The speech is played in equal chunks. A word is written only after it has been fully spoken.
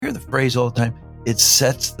phrase all the time. It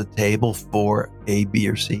sets the table for A, B,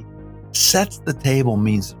 or C. Sets the table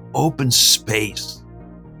means open space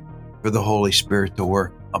for the Holy Spirit to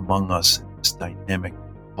work among us in this dynamic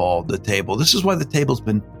called the table. This is why the table's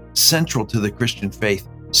been central to the Christian faith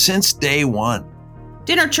since day one.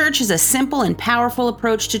 Dinner Church is a simple and powerful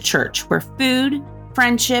approach to church where food,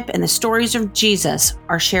 friendship, and the stories of Jesus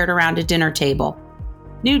are shared around a dinner table.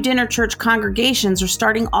 New Dinner Church congregations are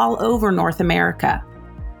starting all over North America.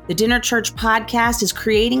 The Dinner Church podcast is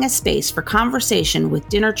creating a space for conversation with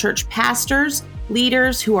Dinner Church pastors,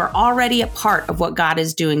 leaders who are already a part of what God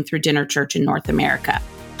is doing through Dinner Church in North America.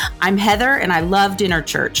 I'm Heather, and I love Dinner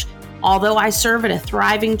Church. Although I serve at a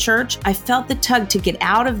thriving church, I felt the tug to get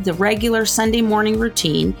out of the regular Sunday morning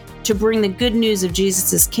routine to bring the good news of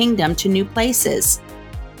Jesus' kingdom to new places.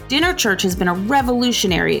 Dinner Church has been a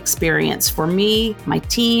revolutionary experience for me, my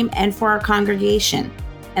team, and for our congregation.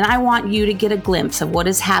 And I want you to get a glimpse of what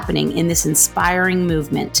is happening in this inspiring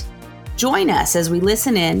movement. Join us as we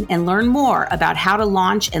listen in and learn more about how to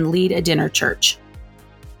launch and lead a dinner church.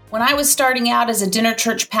 When I was starting out as a dinner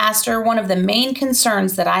church pastor, one of the main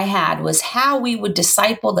concerns that I had was how we would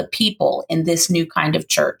disciple the people in this new kind of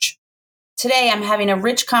church. Today, I'm having a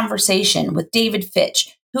rich conversation with David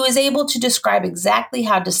Fitch, who is able to describe exactly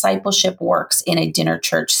how discipleship works in a dinner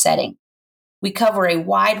church setting. We cover a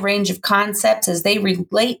wide range of concepts as they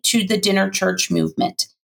relate to the dinner church movement.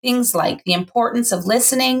 Things like the importance of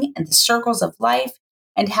listening and the circles of life,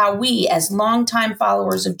 and how we, as longtime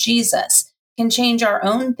followers of Jesus, can change our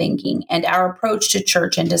own thinking and our approach to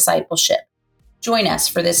church and discipleship. Join us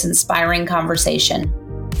for this inspiring conversation.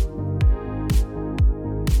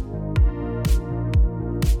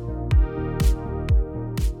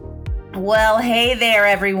 Well, hey there,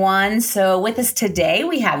 everyone. So with us today,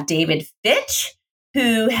 we have David Fitch,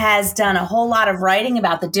 who has done a whole lot of writing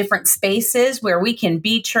about the different spaces where we can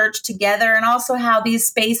be church together, and also how these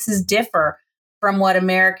spaces differ from what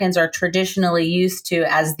Americans are traditionally used to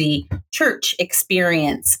as the church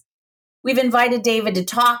experience. We've invited David to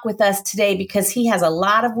talk with us today because he has a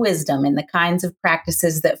lot of wisdom in the kinds of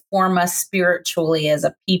practices that form us spiritually as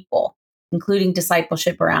a people, including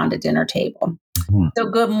discipleship around a dinner table. So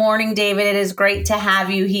good morning, David. It is great to have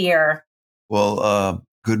you here. Well,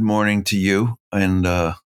 good morning to you, and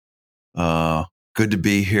good to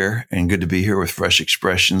be here, and good to be here with Fresh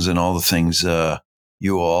Expressions and all the things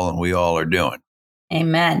you all and we all are doing.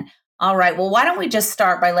 Amen. All right. Well, why don't we just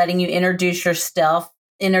start by letting you introduce yourself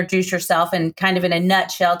and kind of in a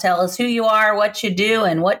nutshell, tell us who you are, what you do,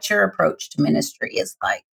 and what your approach to ministry is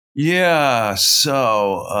like. Yeah.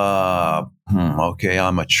 So, okay.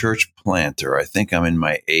 I'm a church planter. I think I'm in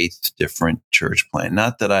my 8th different church plant.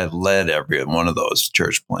 Not that I've led every one of those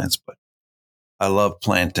church plants, but I love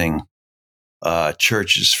planting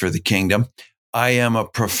churches for the kingdom. I am a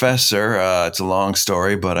professor. It's a long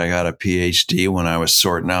story, but I got a PhD when I was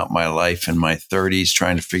sorting out my life in my 30s,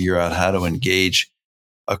 trying to figure out how to engage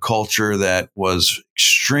a culture that was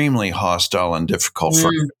extremely hostile and difficult for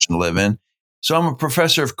a Christian to live in. So I'm a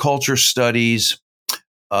professor of culture studies,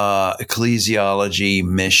 ecclesiology,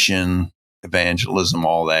 mission, evangelism,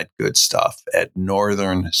 all that good stuff at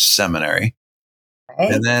Northern Seminary.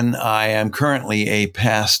 Right. And then I am currently a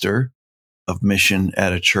pastor of mission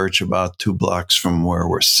at a church about 2 blocks from where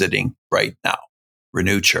we're sitting right now,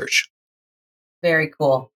 Renew Church. Very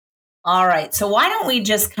cool. All right. So why don't we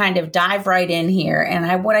just kind of dive right in here?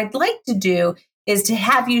 And what I'd like to do is to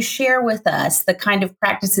have you share with us the kind of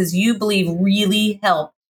practices you believe really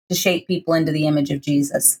help to shape people into the image of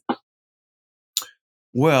Jesus.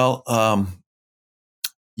 Well, I've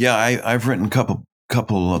written a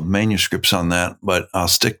couple of manuscripts on that, but I'll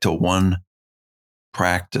stick to one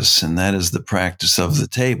practice, and that is the practice of the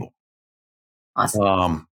table.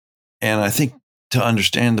 Awesome. And I think to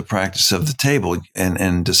understand the practice of the table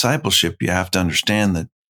and discipleship, you have to understand that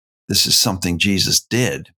this is something Jesus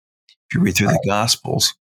did. If you read through the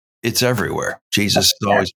Gospels, it's everywhere. Jesus is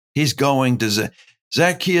always, he's going to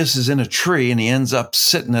Zacchaeus is in a tree, and he ends up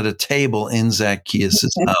sitting at a table in Zacchaeus'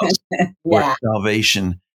 house where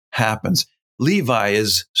salvation happens. Levi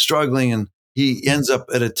is struggling, and he ends up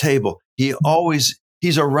at a table.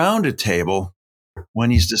 He's around a table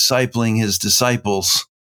when he's discipling his disciples,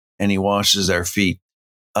 and he washes their feet.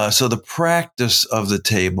 So the practice of the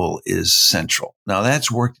table is central. Now,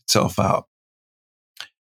 that's worked itself out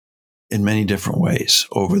in many different ways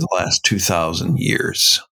over the last 2,000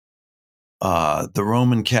 years. The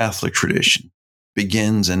Roman Catholic tradition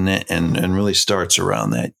begins and really starts around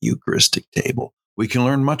that Eucharistic table. We can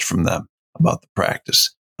learn much from them about the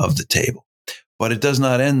practice of the table. But it does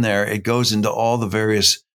not end there. It goes into all the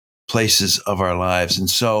various places of our lives. And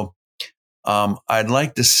so I'd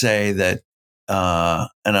like to say that,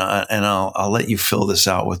 I'll let you fill this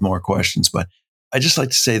out with more questions, but I just like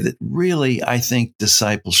to say that really, I think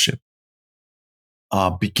discipleship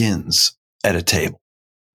begins at a table.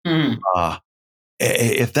 Mm.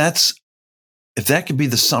 If that could be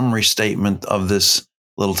the summary statement of this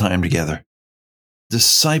little time together,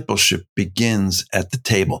 discipleship begins at the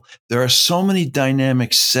table. There are so many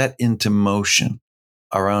dynamics set into motion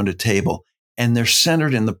around a table, and they're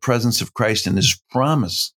centered in the presence of Christ and his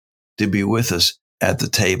promise to be with us at the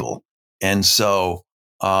table. And so,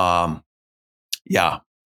 for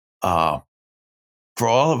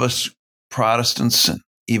all of us Protestants and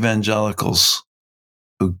evangelicals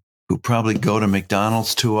who probably go to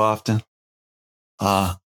McDonald's too often,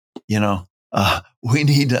 we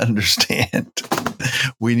need to understand.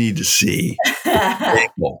 We need to see the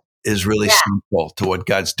table is really central to what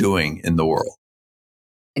God's doing in the world.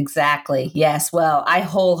 Exactly. Yes. Well, I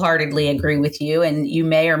wholeheartedly agree with you. And you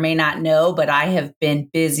may or may not know, but I have been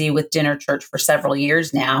busy with dinner church for several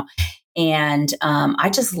years now. And I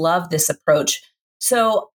just love this approach.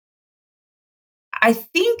 So I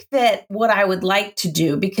think that what I would like to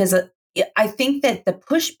do, because I think that the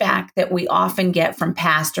pushback that we often get from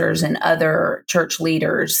pastors and other church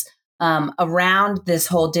leaders around this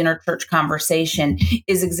whole dinner church conversation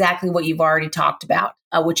is exactly what you've already talked about,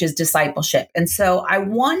 which is discipleship. And so I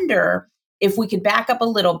wonder if we could back up a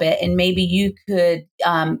little bit and maybe you could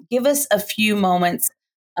give us a few moments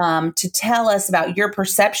to tell us about your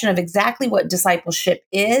perception of exactly what discipleship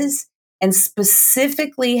is and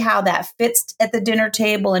specifically how that fits at the dinner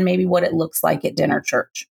table and maybe what it looks like at dinner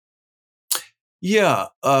church. Yeah.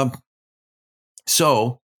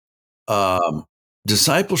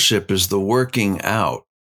 Discipleship is the working out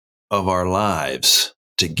of our lives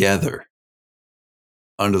together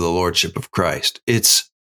under the lordship of Christ.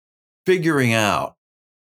 It's figuring out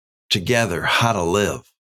together how to live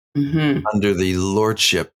under the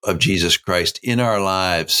lordship of Jesus Christ in our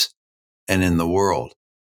lives and in the world.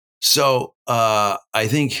 So I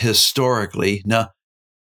think historically, now,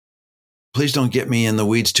 please don't get me in the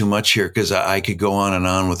weeds too much here because I could go on and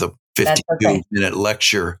on with a 52-minute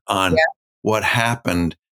lecture on what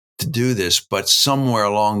happened to do this. But somewhere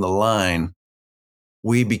along the line,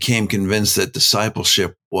 we became convinced that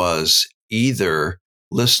discipleship was either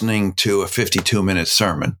listening to a 52-minute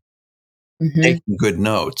sermon, taking good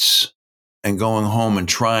notes, and going home and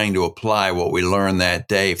trying to apply what we learned that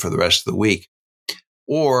day for the rest of the week,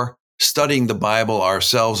 or studying the Bible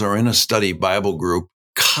ourselves or in a study Bible group,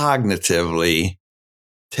 cognitively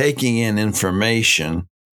taking in information,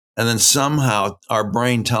 and then somehow our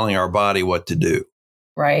brain telling our body what to do.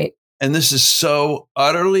 Right. And this is so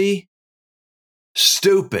utterly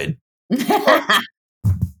stupid. That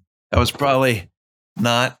was probably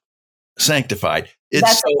not sanctified.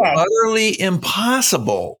 It's utterly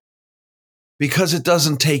impossible because it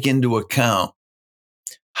doesn't take into account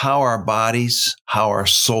how our bodies, how our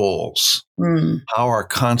souls, how our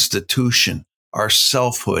constitution, our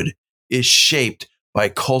selfhood is shaped by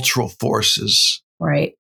cultural forces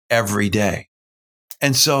every day.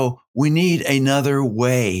 And so we need another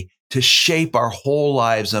way to shape our whole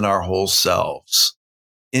lives and our whole selves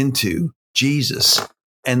into Jesus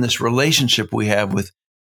and this relationship we have with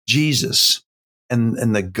Jesus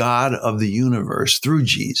and the God of the universe through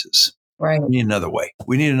Jesus. Right. We need another way.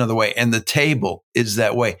 We need another way. And the table is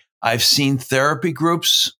that way. I've seen therapy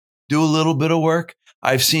groups do a little bit of work.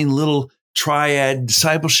 I've seen little triad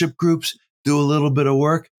discipleship groups do a little bit of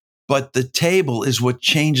work. But the table is what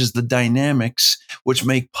changes the dynamics, which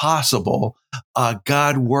make possible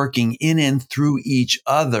God working in and through each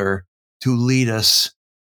other to lead us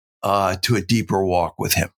to a deeper walk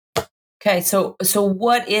with him. Okay, so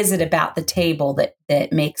what is it about the table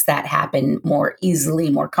that makes that happen more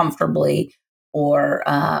easily, more comfortably, or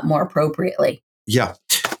more appropriately? Yeah.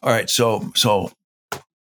 All right. So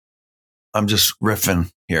I'm just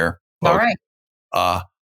riffing here. Folks. All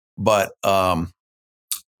right.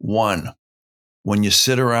 One, when you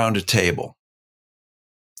sit around a table,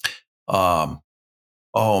 oh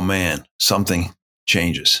man, something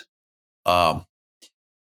changes.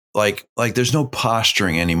 Like there's no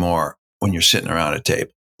posturing anymore when you're sitting around a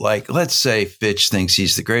table. Like, let's say Fitch thinks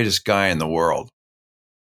he's the greatest guy in the world.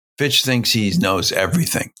 Fitch thinks he knows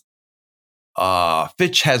everything.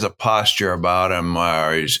 Fitch has a posture about him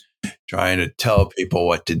where he's trying to tell people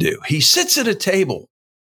what to do. He sits at a table,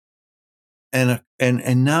 and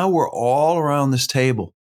now we're all around this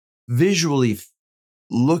table, visually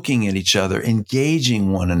looking at each other,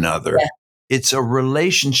 engaging one another. Yeah. It's a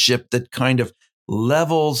relationship that kind of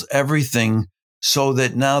levels everything so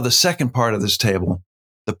that now the second part of this table,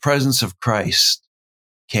 the presence of Christ,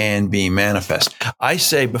 can be manifest. I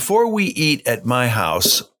say before we eat at my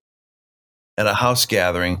house, at a house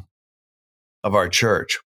gathering of our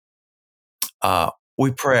church,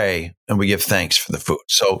 we pray and we give thanks for the food.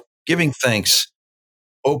 So giving thanks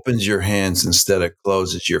opens your hands instead of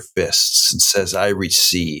closes your fists and says, I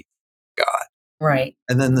receive God. Right.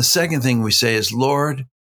 And then the second thing we say is, Lord,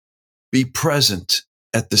 be present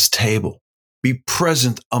at this table. Be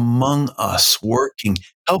present among us, working.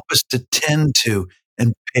 Help us to tend to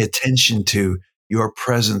and pay attention to your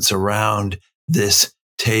presence around this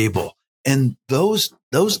table. And those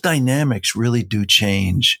dynamics really do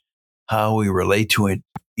change how we relate to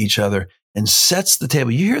each other and sets the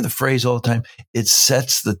table. You hear the phrase all the time, it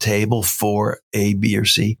sets the table for A, B, or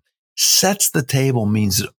C. Sets the table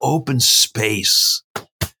means it opens space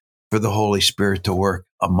for the Holy Spirit to work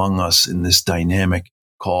among us in this dynamic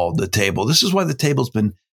called the table. This is why the table's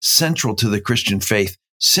been central to the Christian faith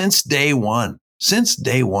since day one.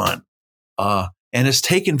 And it's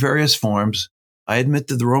taken various forms. I admit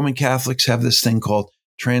that the Roman Catholics have this thing called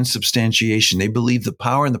transubstantiation. They believe the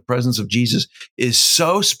power and the presence of Jesus is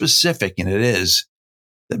so specific, and it is,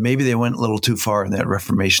 that maybe they went a little too far in that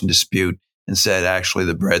Reformation dispute and said, actually,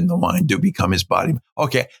 the bread and the wine do become his body.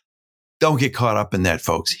 Okay, don't get caught up in that,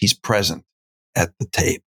 folks. He's present at the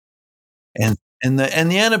table. And the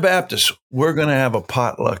Anabaptists, we're going to have a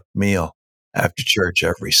potluck meal after church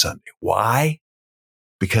every Sunday. Why?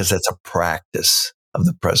 Because that's a practice of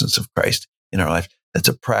the presence of Christ in our life. That's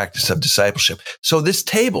a practice of discipleship. So this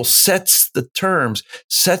table sets the terms,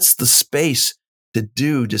 sets the space to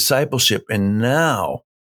do discipleship. And now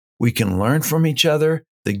we can learn from each other.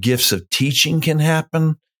 The gifts of teaching can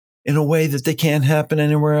happen in a way that they can't happen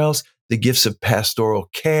anywhere else. The gifts of pastoral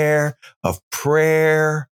care, of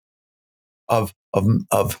prayer, of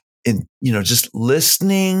just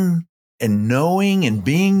listening and knowing and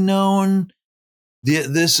being known.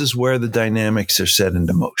 This is where the dynamics are set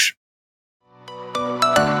into motion.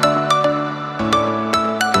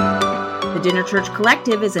 The Dinner Church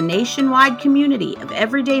Collective is a nationwide community of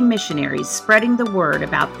everyday missionaries spreading the word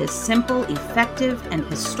about this simple, effective, and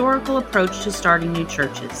historical approach to starting new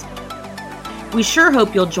churches. We sure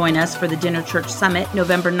hope you'll join us for the Dinner Church Summit,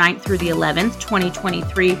 November 9th through the 11th,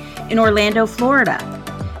 2023, in Orlando, Florida.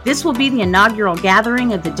 This will be the inaugural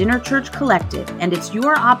gathering of the Dinner Church Collective, and it's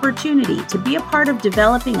your opportunity to be a part of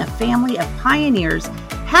developing a family of pioneers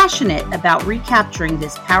passionate about recapturing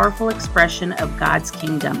this powerful expression of God's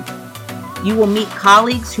kingdom. You will meet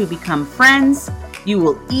colleagues who become friends, you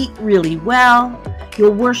will eat really well,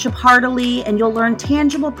 you'll worship heartily, and you'll learn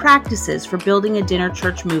tangible practices for building a dinner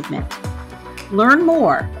church movement. Learn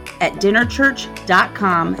more at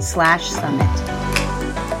dinnerchurch.com/summit.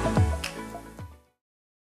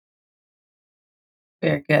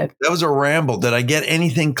 Very good. That was a ramble. Did I get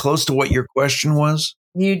anything close to what your question was?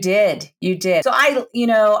 You did. So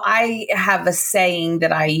I have a saying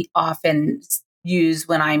that I often use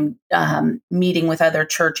when I'm meeting with other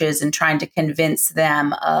churches and trying to convince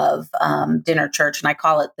them of dinner church. And I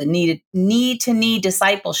call it the need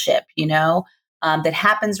discipleship, that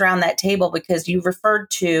happens around that table, because you referred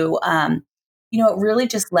to, it really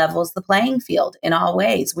just levels the playing field in all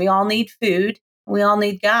ways. We all need food. We all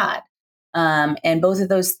need God. And both of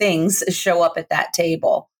those things show up at that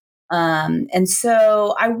table. And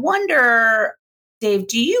so I wonder, Dave,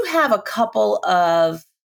 do you have a couple of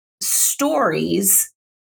stories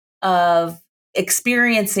of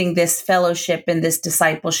experiencing this fellowship and this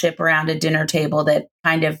discipleship around a dinner table that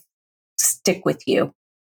kind of stick with you?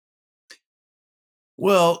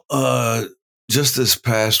 Well, just this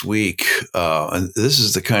past week, and this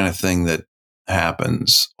is the kind of thing that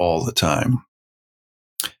happens all the time.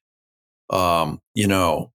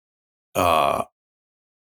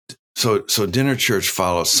 So dinner church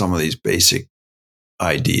follows some of these basic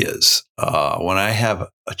ideas. When I have a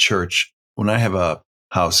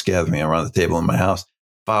house gathering around the table in my house,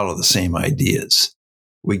 follow the same ideas.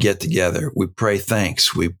 We get together, we pray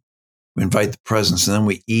thanks, we invite the presence, and then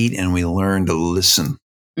we eat and we learn to listen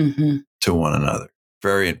to one another.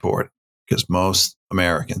 Very important, because most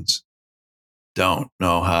Americans don't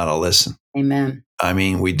know how to listen. Amen. I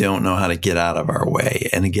mean, we don't know how to get out of our way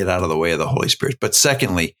and to get out of the way of the Holy Spirit. But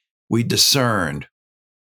secondly, we discerned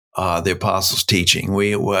the apostles' teaching.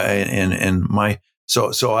 I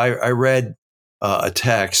read a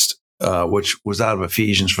text which was out of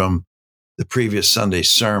Ephesians from the previous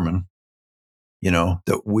Sunday's sermon.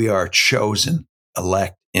 That we are chosen,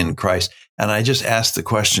 elect in Christ, and I just asked the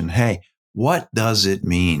question: hey, what does it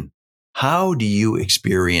mean? How do you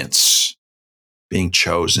experience being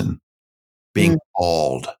chosen, being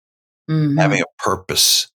called, having a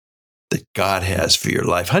purpose, that God has for your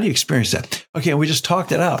life? How do you experience that? Okay, we just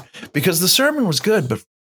talked it out because the sermon was good,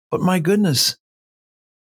 but my goodness,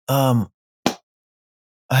 a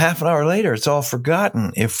half an hour later, it's all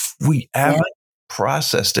forgotten if we haven't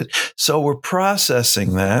processed it. So we're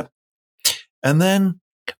processing that, and then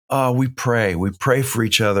we pray. We pray for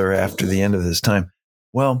each other after the end of this time.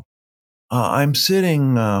 Well, I'm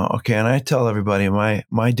sitting, and I tell everybody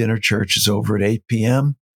my dinner church is over at 8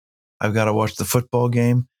 p.m. I've got to watch the football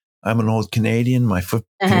game. I'm an old Canadian. My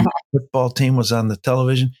football team was on the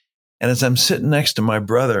television. And as I'm sitting next to my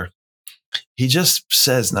brother, he just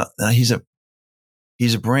says, now he's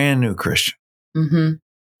a brand new Christian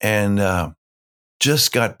and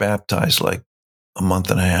just got baptized like a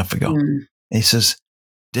month and a half ago. And he says,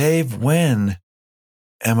 Dave, when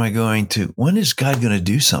is God going to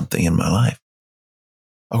do something in my life?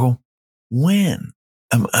 I go, when?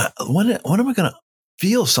 When am I going to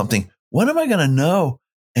feel something? When am I going to know?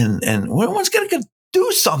 And when's going to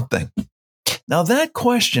do something? Now that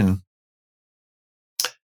question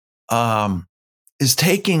is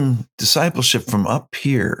taking discipleship from up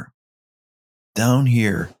here, down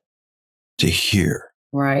here to here.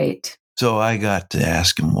 Right. So I got to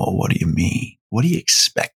ask him, well, what do you mean? What are you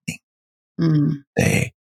expecting?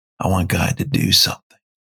 Hey, I want God to do something.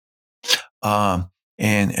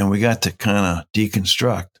 And we got to kind of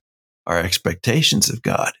deconstruct our expectations of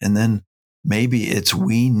God. And then maybe it's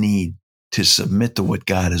we need to submit to what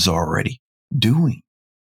God is already doing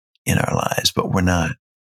in our lives, but we're not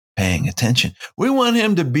paying attention. We want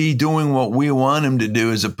him to be doing what we want him to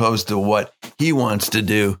do as opposed to what he wants to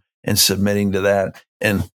do and submitting to that.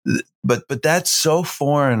 But that's so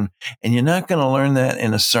foreign, and you're not going to learn that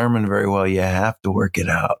in a sermon very well. You have to work it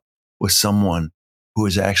out with someone who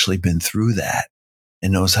has actually been through that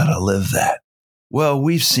and knows how to live that. Well,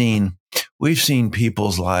 we've seen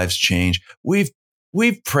people's lives change. We've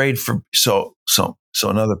prayed for so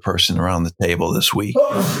another person around the table this week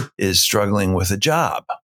is struggling with a job,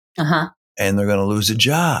 and they're going to lose a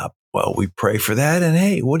job. Well, we pray for that, and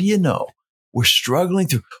hey, what do you know? We're struggling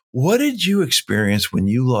through. What did you experience when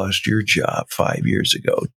you lost your job 5 years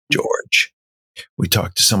ago, George? We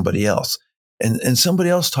talked to somebody else, and somebody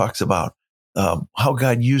else talks about how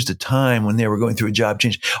God used a time when they were going through a job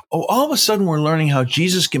change. Oh, all of a sudden we're learning how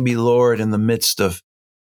Jesus can be Lord in the midst of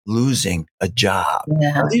losing a job.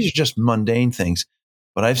 Yeah. Now, these are just mundane things,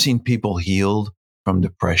 but I've seen people healed from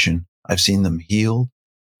depression. I've seen them healed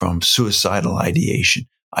from suicidal ideation.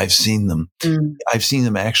 I've seen them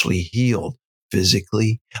actually healed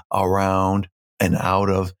physically around and out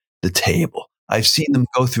of the table. I've seen them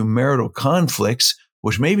go through marital conflicts,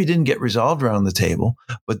 which maybe didn't get resolved around the table,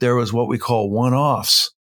 but there was what we call one-offs,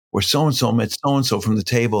 where so-and-so met so-and-so from the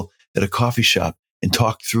table at a coffee shop and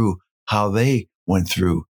talked through how they went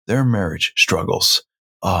through their marriage struggles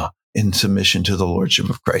in submission to the Lordship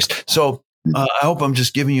of Christ. So I hope I'm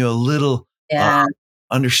just giving you a little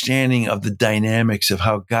understanding of the dynamics of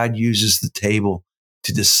how God uses the table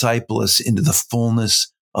to disciple us into the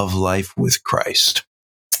fullness of life with Christ.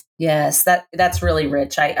 Yes, that's really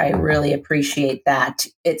rich. I really appreciate that.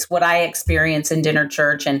 It's what I experience in dinner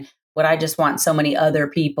church and what I just want so many other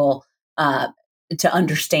people to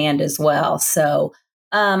understand as well. So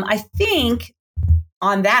I think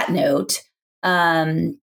on that note,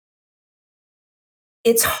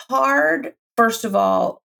 it's hard, first of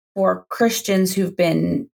all, for Christians who've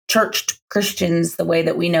been churched Christians the way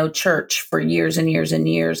that we know church for years and years and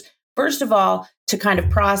years. First of all, to kind of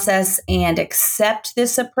process and accept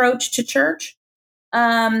this approach to church.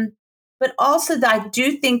 But also I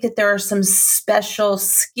do think that there are some special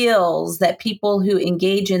skills that people who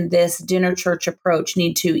engage in this dinner church approach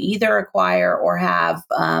need to either acquire or have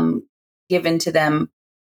given to them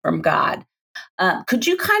from God. Could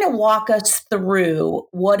you kind of walk us through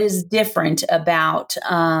what is different about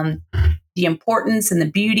the importance and the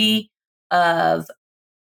beauty of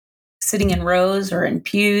sitting in rows or in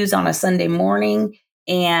pews on a Sunday morning,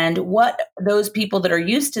 and what those people that are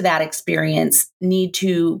used to that experience need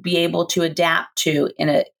to be able to adapt to in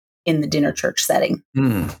the dinner church setting?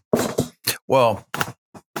 Well,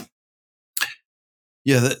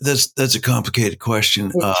 yeah, that's a complicated question.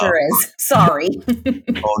 It sure is. Sorry.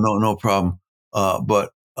 Oh, no problem.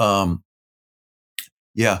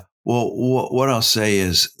 Yeah. Well, what I'll say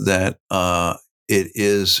is that it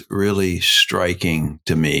is really striking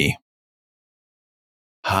to me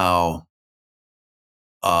how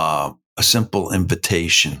a simple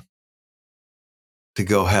invitation to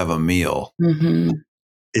go have a meal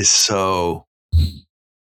is so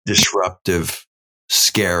disruptive,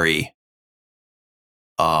 scary,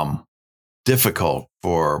 difficult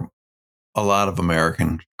for a lot of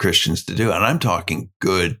American Christians to do. And I'm talking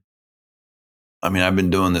good I mean, I've been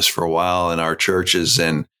doing this for a while in our churches,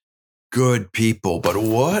 and good people, but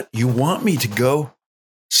what? You want me to go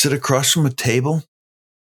sit across from a table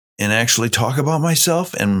and actually talk about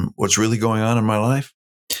myself and what's really going on in my life?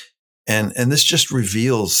 And this just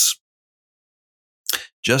reveals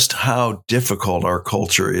just how difficult our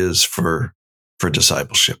culture is for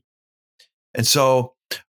discipleship. And so,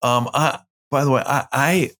 by the way,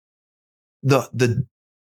 the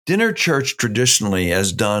dinner church traditionally,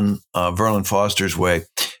 as done Verlin Foster's way,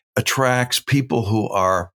 attracts people who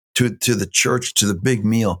are to the church, to the big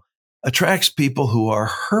meal, attracts people who are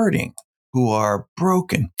hurting, who are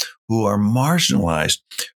broken, who are marginalized,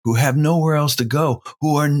 who have nowhere else to go,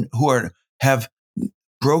 who have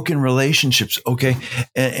broken relationships. Okay,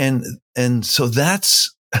 and so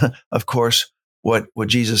that's of course what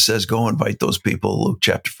Jesus says. Go invite those people, Luke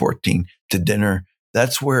chapter 14, to dinner.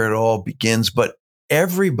 That's where it all begins. But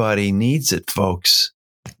everybody needs it, folks.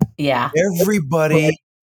 Yeah. Everybody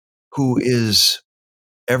who is,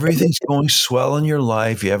 everything's going swell in your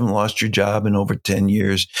life. You haven't lost your job in over 10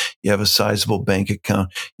 years. You have a sizable bank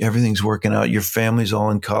account. Everything's working out. Your family's all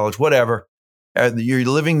in college, whatever. You're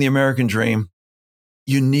living the American dream.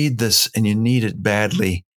 You need this, and you need it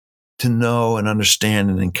badly, to know and understand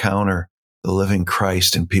and encounter the living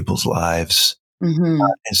Christ in people's lives. Mm-hmm.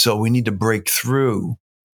 And so we need to break through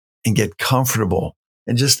and get comfortable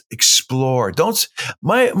and just explore.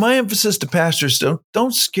 My emphasis to pastors,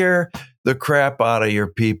 don't scare the crap out of your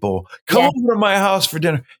people. Come over to my house for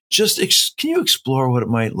dinner. Can you explore what it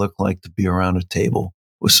might look like to be around a table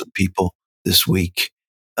with some people this week?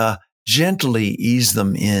 Gently ease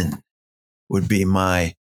them in would be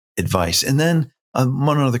my advice. And then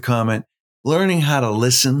one other comment: learning how to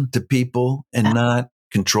listen to people and not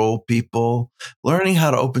control people, learning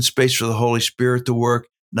how to open space for the Holy Spirit to work,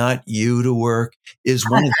 not you to work, is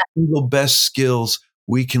one of the single best skills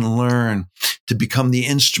we can learn to become the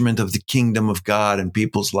instrument of the kingdom of God in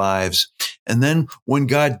people's lives. And then when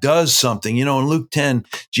God does something, in Luke 10,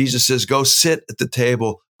 Jesus says, go sit at the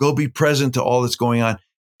table, go be present to all that's going on,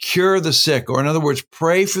 cure the sick, or in other words,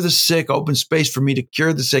 pray for the sick, open space for me to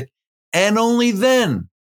cure the sick. And only then,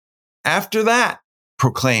 after that,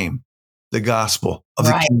 proclaim the gospel of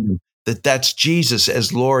the kingdom, that's Jesus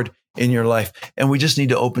as Lord in your life. And we just need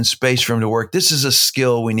to open space for him to work. This is a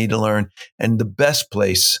skill we need to learn. And the best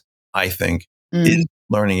place, I think, is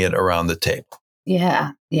learning it around the table.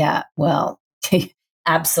 Yeah. Yeah. Well,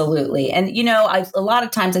 absolutely. And, a lot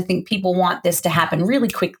of times I think people want this to happen really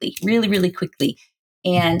quickly, really, really quickly.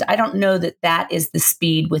 And I don't know that is the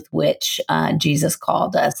speed with which Jesus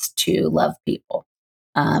called us to love people.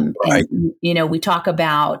 Right. And, we talk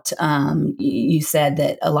about, you said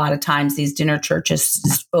that a lot of times these dinner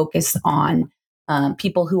churches focus on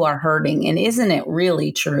people who are hurting. And isn't it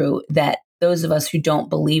really true that those of us who don't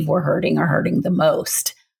believe we're hurting are hurting the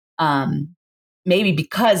most? Maybe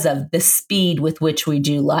because of the speed with which we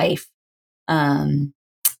do life. Yeah.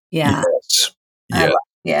 Yes.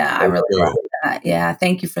 Yeah. I really love that. Yeah.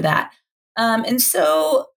 Thank you for that. And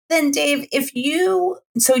so then, Dave,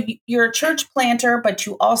 you're a church planter, but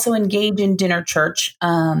you also engage in dinner church.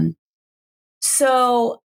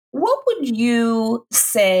 So what would you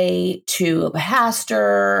say to a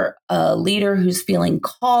pastor, a leader who's feeling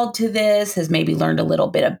called to this, has maybe learned a little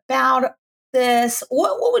bit about this?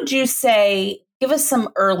 What would you say? Give us some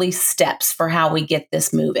early steps for how we get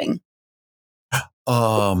this moving.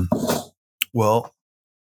 Well,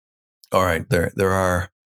 all right. There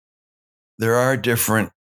are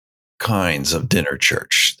different kinds of dinner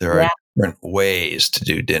church. There are different ways to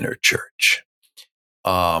do dinner church.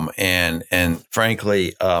 And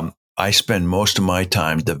frankly, I spend most of my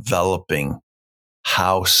time developing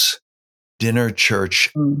house dinner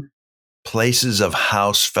church places of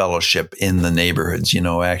house fellowship in the neighborhoods.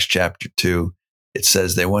 Acts chapter 2, it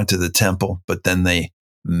says they went to the temple, but then they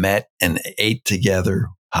met and ate together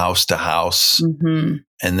house to house. Mm-hmm.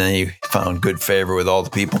 And they found good favor with all the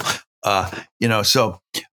people. But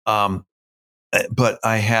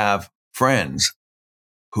I have friends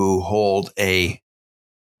who hold a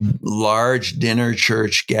large dinner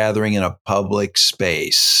church gathering in a public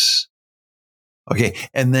space. Okay.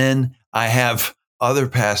 And then I have other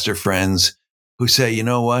pastor friends who say, you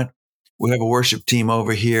know what? We have a worship team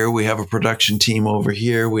over here. We have a production team over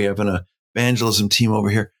here. We have an evangelism team over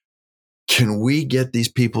here. Can we get these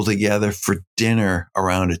people together for dinner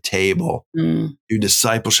around a table, do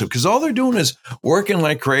discipleship? Because all they're doing is working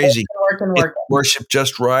like crazy. Get worship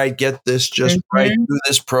just right. Get this just right. Do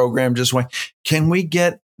this program just right. Can we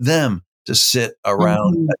get them to sit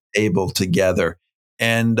around a table together?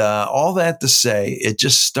 And all that to say, it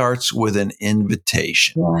just starts with an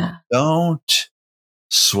invitation. Yeah. Don't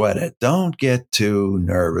sweat it. Don't get too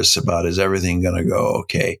nervous about, is everything going to go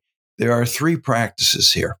okay? There are 3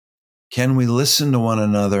 practices here. Can we listen to one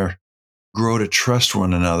another, grow to trust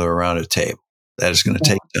one another around a table? That is going to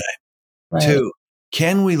take time. Right. 2,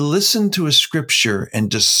 can we listen to a scripture and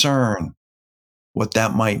discern what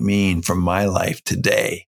that might mean for my life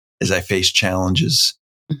today as I face challenges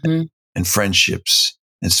and friendships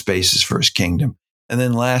and spaces for his kingdom? And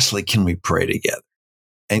then lastly, can we pray together?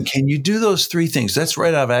 And can you do those 3 things? That's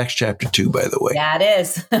right out of Acts chapter 2, by the way. Yeah, it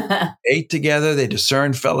is. Ate together, they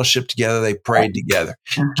discerned fellowship together, they prayed together.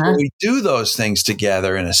 Can we do those things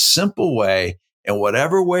together in a simple way, in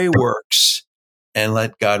whatever way works, and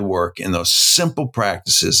let God work in those simple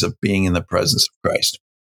practices of being in the presence of Christ?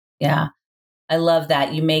 Yeah, I love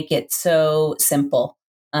that. You make it so simple.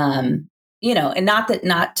 And not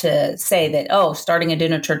to say that, starting a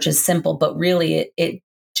dinner church is simple, but really it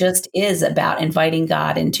just is about inviting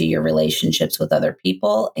God into your relationships with other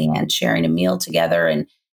people and sharing a meal together. And,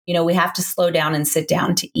 we have to slow down and sit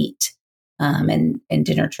down to eat. And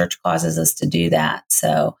dinner church causes us to do that.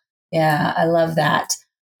 So, yeah, I love that.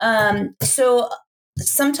 So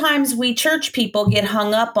sometimes we church people get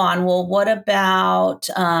hung up on, well, what about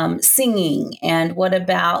singing? And what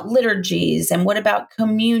about liturgies? And what about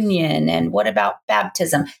communion? And what about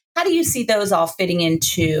baptism? How do you see those all fitting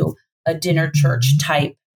into a dinner church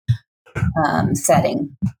type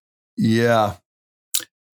setting? Yeah.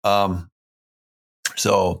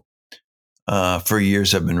 So for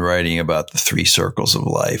years, I've been writing about the 3 circles of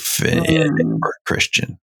life for a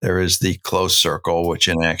Christian. There is the close circle, which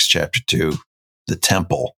in Acts chapter 2, the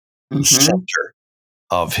temple, the center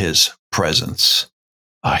of his presence.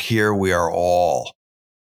 Here we are all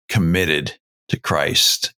committed to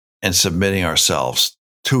Christ and submitting ourselves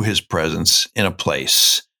to his presence in a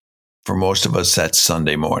place. For most of us, that's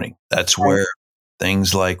Sunday morning. That's where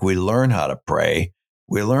things like we learn how to pray,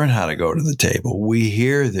 we learn how to go to the table, we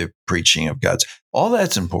hear the preaching of God's. All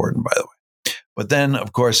that's important, by the way. But then,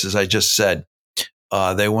 of course, as I just said,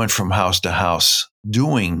 they went from house to house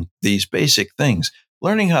doing these basic things,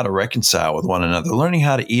 learning how to reconcile with one another, learning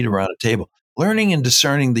how to eat around a table, learning and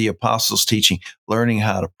discerning the apostles' teaching, learning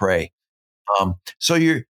how to pray.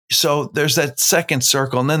 So there's that second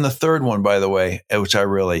circle. And then the third one, by the way, which I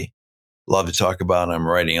really love to talk about, and I'm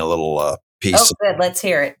writing a little piece. Oh, good. Let's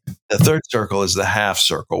hear it. The third circle is the half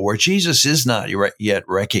circle, where Jesus is not yet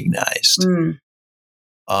recognized.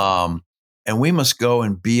 And we must go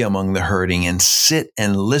and be among the hurting and sit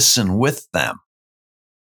and listen with them.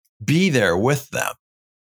 Be there with them.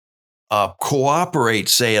 Cooperate,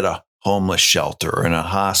 say, at a homeless shelter or in a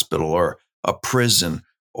hospital or a prison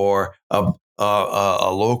or a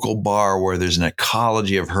local bar where there's an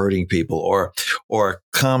ecology of hurting people or a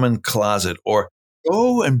common closet, or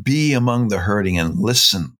go and be among the hurting and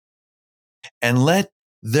listen and let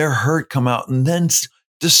their hurt come out, and then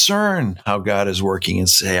discern how God is working and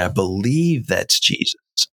say, I believe that's Jesus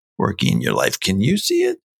working in your life. Can you see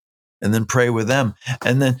it? And then pray with them.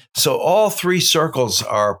 And then, so all 3 circles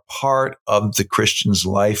are part of the Christian's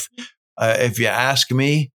life. If you ask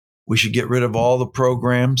me, we should get rid of all the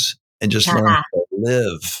programs and just learn to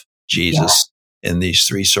live Jesus in these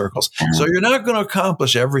 3 circles. So you're not going to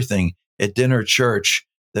accomplish everything at dinner church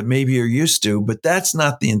that maybe you're used to, but that's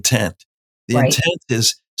not the intent. The intent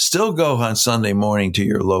is still go on Sunday morning to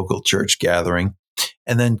your local church gathering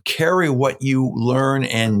and then carry what you learn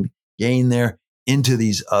and gain there into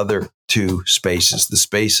these other 2 spaces, the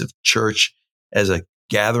space of church as a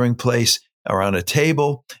gathering place around a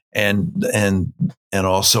table, and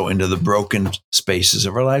also into the broken spaces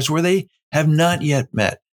of our lives where they have not yet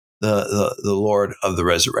met the Lord of the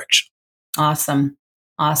resurrection. Awesome.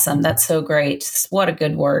 That's so great. What a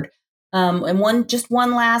good word. And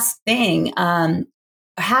one last thing.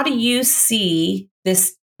 How do you see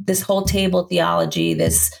this whole table theology,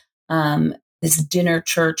 this dinner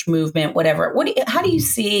church movement, whatever? How do you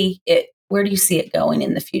see it? Where do you see it going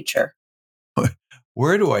in the future?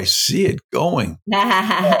 Where do I see it going?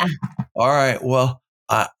 All right. Well,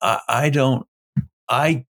 I don't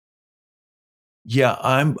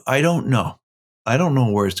know. I don't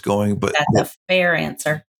know where it's going, but that's a fair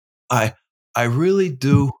answer. I really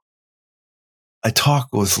do. I talk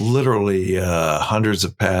with literally hundreds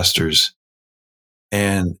of pastors,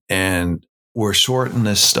 and we're sorting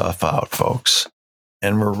this stuff out, folks,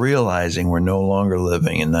 and we're realizing we're no longer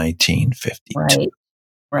living in 1952.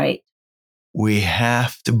 Right. We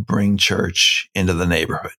have to bring church into the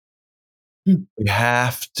neighborhood. We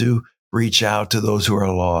have to reach out to those who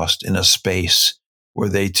are lost in a space where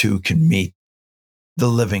they too can meet the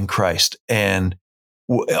living Christ. And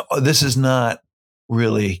this is not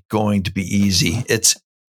really going to be easy.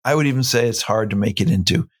 I would even say it's hard to make it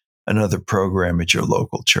into another program at your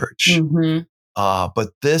local church. Mm-hmm. But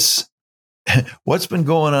this, what's been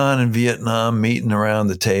going on in Vietnam, meeting around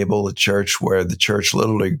the table at church, where the church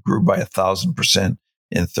literally grew by 1,000%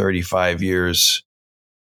 in 35 years.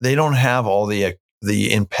 They don't have all the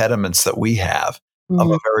impediments that we have of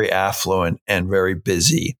a very affluent and very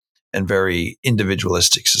busy and very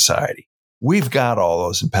individualistic society. We've got all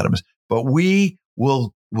those impediments, but we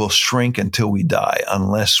will shrink until we die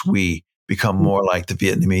unless we become more like the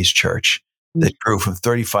Vietnamese church that grew from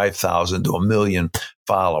 35,000 to 1 million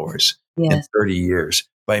followers in 30 years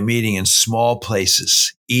by meeting in small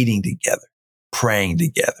places, eating together, praying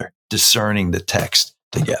together, discerning the text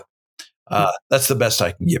together. That's the best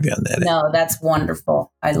I can give you on that. No, that's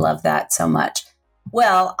wonderful. I love that so much.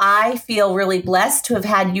 Well, I feel really blessed to have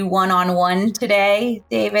had you one-on-one today,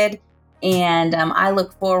 David. And I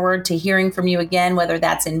look forward to hearing from you again, whether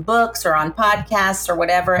that's in books or on podcasts or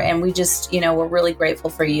whatever. And we just, we're really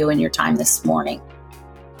grateful for you and your time this morning.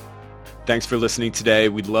 Thanks for listening today.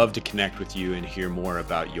 We'd love to connect with you and hear more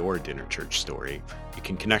about your dinner church story. You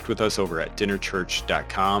can connect with us over at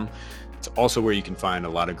dinnerchurch.com. It's also where you can find a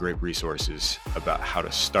lot of great resources about how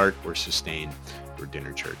to start or sustain your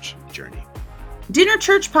dinner church journey. Dinner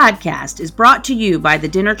Church Podcast is brought to you by the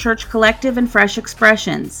Dinner Church Collective and Fresh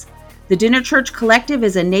Expressions. The Dinner Church Collective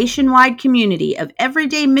is a nationwide community of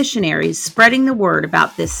everyday missionaries spreading the word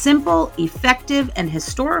about this simple, effective, and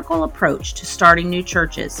historical approach to starting new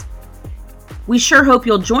churches. We sure hope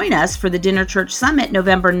you'll join us for the Dinner Church Summit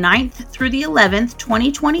November 9th through the 11th,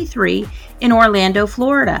 2023 in Orlando,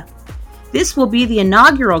 Florida. This will be the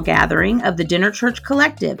inaugural gathering of the Dinner Church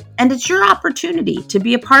Collective, and it's your opportunity to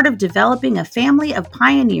be a part of developing a family of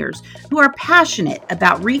pioneers who are passionate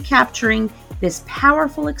about recapturing this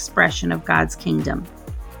powerful expression of God's kingdom.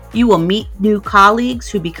 You will meet new colleagues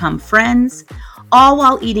who become friends, all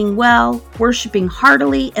while eating well, worshiping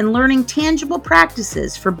heartily, and learning tangible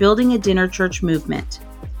practices for building a dinner church movement.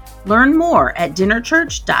 Learn more at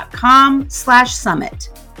dinnerchurch.com/summit.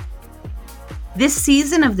 This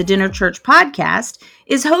season of the Dinner Church Podcast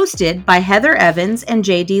is hosted by Heather Evans and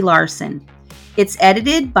J.D. Larson. It's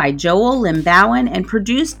edited by Joel Limbowen and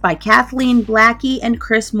produced by Kathleen Blackie and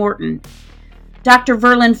Chris Morton. Dr.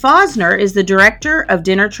 Verlin Fosner is the director of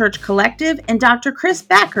Dinner Church Collective, and Dr. Chris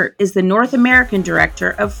Backert is the North American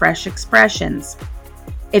director of Fresh Expressions.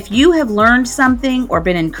 If you have learned something or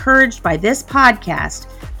been encouraged by this podcast,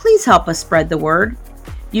 please help us spread the word.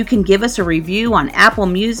 You can give us a review on Apple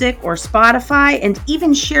Music or Spotify and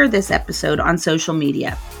even share this episode on social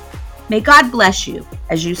media. May God bless you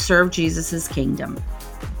as you serve Jesus' kingdom.